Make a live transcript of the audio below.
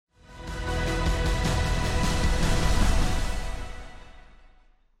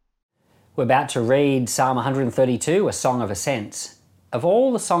We're about to read Psalm 132, a song of ascents. Of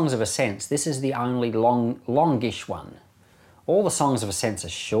all the songs of ascents, this is the only longish one. All the songs of ascents are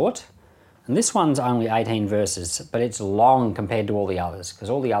short, and this one's only 18 verses, but it's long compared to all the others,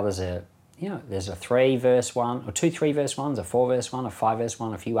 because all the others are, there's a 3-verse one, or 2 3-verse ones, a 4-verse one, a 5-verse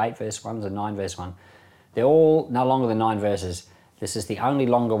one, a few 8-verse ones, a 9-verse one. They're all no longer than 9 verses. This is the only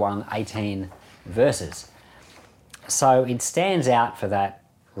longer one, 18 verses. So it stands out for that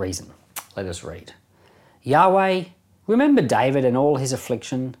reason. Let us read. Yahweh, remember David and all his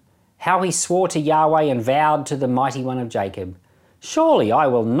affliction, how he swore to Yahweh and vowed to the Mighty One of Jacob, surely I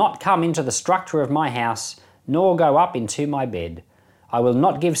will not come into the structure of my house, nor go up into my bed. I will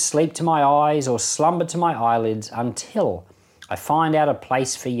not give sleep to my eyes or slumber to my eyelids until I find out a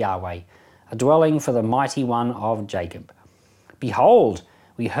place for Yahweh, a dwelling for the Mighty One of Jacob. Behold,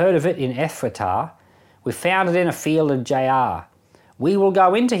 we heard of it in Ephratah, we found it in a field of Jaar. We will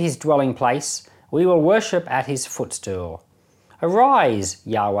go into his dwelling place, we will worship at his footstool. Arise,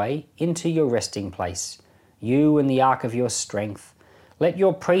 Yahweh, into your resting place, you and the ark of your strength. Let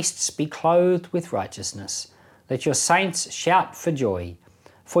your priests be clothed with righteousness. Let your saints shout for joy.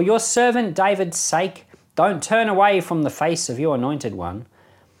 For your servant David's sake, don't turn away from the face of your anointed one.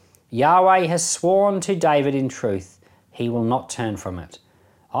 Yahweh has sworn to David in truth, he will not turn from it.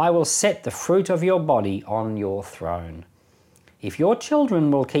 I will set the fruit of your body on your throne. If your children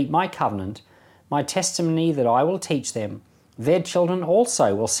will keep my covenant, my testimony that I will teach them, their children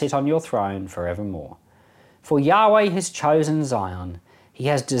also will sit on your throne forevermore. For Yahweh has chosen Zion, he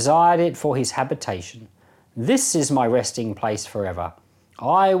has desired it for his habitation. This is my resting place forever.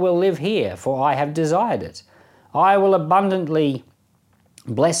 I will live here, for I have desired it. I will abundantly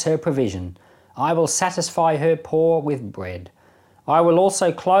bless her provision. I will satisfy her poor with bread. I will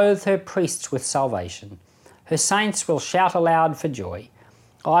also clothe her priests with salvation. Her saints will shout aloud for joy.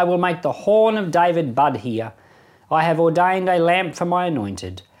 I will make the horn of David bud here. I have ordained a lamp for my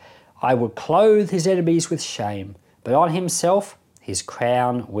anointed. I will clothe his enemies with shame, but on himself his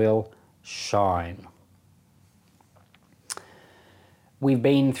crown will shine. We've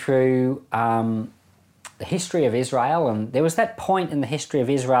been through the history of Israel, and there was that point in the history of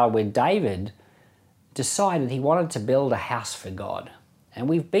Israel where David decided he wanted to build a house for God. And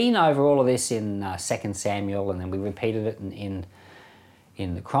we've been over all of this in 2 Samuel, and then we repeated it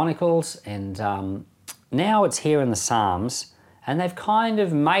in the Chronicles, and now it's here in the Psalms, and they've kind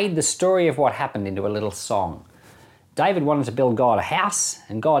of made the story of what happened into a little song. David wanted to build God a house,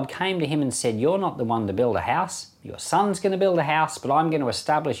 and God came to him and said, you're not the one to build a house, your son's going to build a house, but I'm going to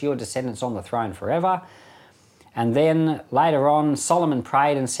establish your descendants on the throne forever. And then later on, Solomon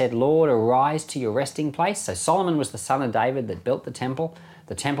prayed and said, Lord, arise to your resting place. So Solomon was the son of David that built the temple.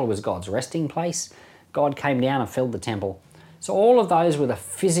 The temple was God's resting place. God came down and filled the temple. So all of those were the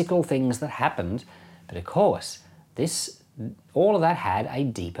physical things that happened. But of course, all of that had a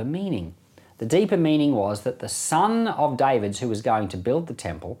deeper meaning. The deeper meaning was that the son of David's who was going to build the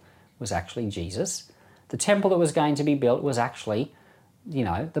temple was actually Jesus. The temple that was going to be built was actually,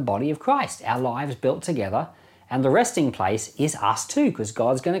 the body of Christ, our lives built together. And the resting place is us too, because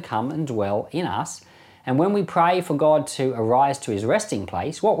God's going to come and dwell in us. And when we pray for God to arise to his resting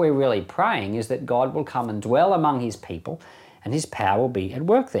place, what we're really praying is that God will come and dwell among his people and his power will be at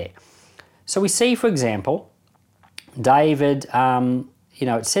work there. So we see, for example, David,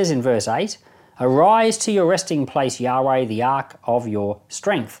 it says in verse 8, arise to your resting place, Yahweh, the ark of your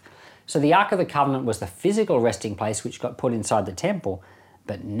strength. So the Ark of the Covenant was the physical resting place which got put inside the temple,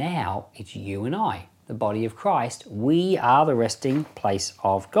 but now it's you and I. The body of Christ, we are the resting place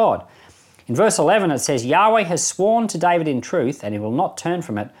of God. In verse 11 it says, Yahweh has sworn to David in truth, and he will not turn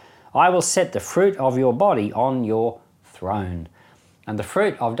from it. I will set the fruit of your body on your throne. And the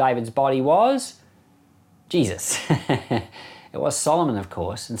fruit of David's body was Jesus. It was Solomon, of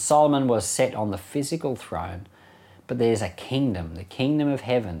course, and Solomon was set on the physical throne. But there's a kingdom, the kingdom of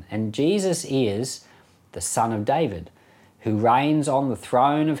heaven, and Jesus is the son of David, who reigns on the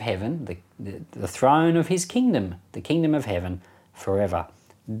throne of heaven, the throne of his kingdom, the kingdom of heaven forever.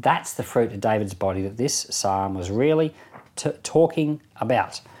 That's the fruit of David's body that this psalm was really talking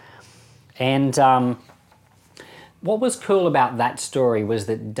about. And what was cool about that story was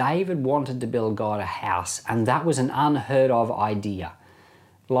that David wanted to build God a house, and that was an unheard of idea.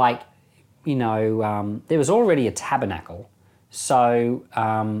 There was already a tabernacle, so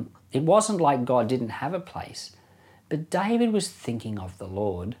it wasn't like God didn't have a place. But David was thinking of the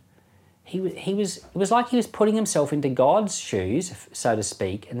Lord. It was like he was putting himself into God's shoes, so to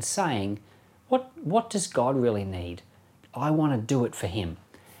speak, and saying, what does God really need? I want to do it for him.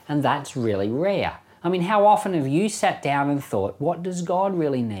 And that's really rare. I mean, how often have you sat down and thought, what does God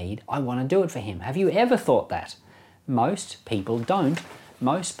really need? I want to do it for him. Have you ever thought that? Most people don't.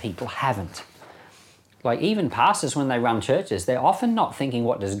 Most people haven't. Like even pastors, when they run churches, they're often not thinking,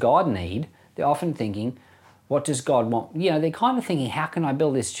 what does God need? They're often thinking, what does God want? You know, they're kind of thinking, how can I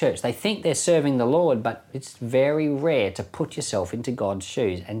build this church? They think they're serving the Lord, but it's very rare to put yourself into God's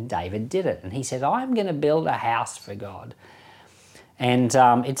shoes. And David did it. And he said, I'm going to build a house for God. And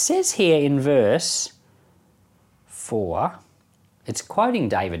it says here in verse 4, it's quoting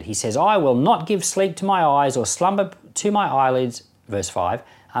David. He says, I will not give sleep to my eyes or slumber to my eyelids, verse 5,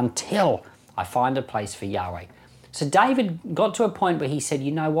 until I find a place for Yahweh. So David got to a point where he said,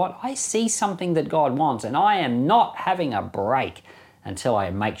 you know what, I see something that God wants and I am not having a break until I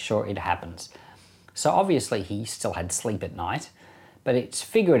make sure it happens. So obviously he still had sleep at night, but it's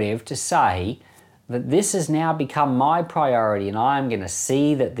figurative to say that this has now become my priority and I'm going to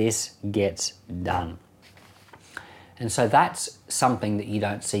see that this gets done. And so that's something that you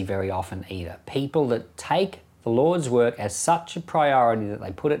don't see very often either. People that take the Lord's work as such a priority that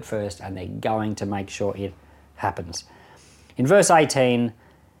they put it first and they're going to make sure it happens. In verse 18,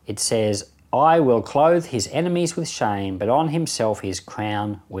 it says, I will clothe his enemies with shame, but on himself his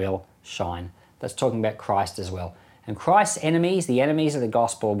crown will shine. That's talking about Christ as well. And Christ's enemies, the enemies of the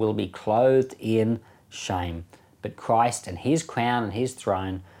gospel, will be clothed in shame. But Christ and his crown and his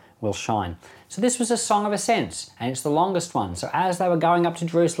throne will shine. So this was a song of ascents, and it's the longest one. So as they were going up to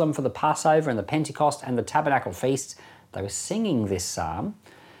Jerusalem for the Passover and the Pentecost and the Tabernacle feasts, they were singing this psalm,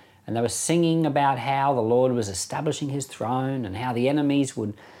 and they were singing about how the Lord was establishing his throne and how the enemies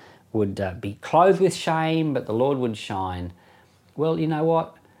would be clothed with shame, but the Lord would shine. Well, you know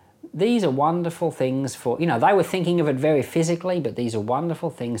what? These are wonderful things for, they were thinking of it very physically, but these are wonderful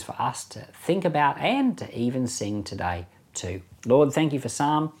things for us to think about and to even sing today too. Lord, thank you for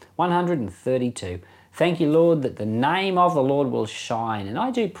Psalm 132. Thank you, Lord, that the name of the Lord will shine. And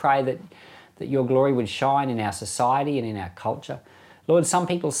I do pray that your glory would shine in our society and in our culture. Lord, some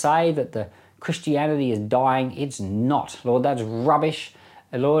people say that the Christianity is dying. It's not. Lord, that's rubbish.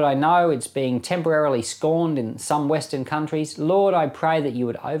 Lord, I know it's being temporarily scorned in some Western countries. Lord, I pray that you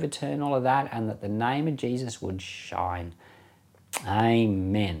would overturn all of that and that the name of Jesus would shine.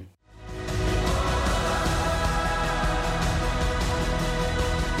 Amen.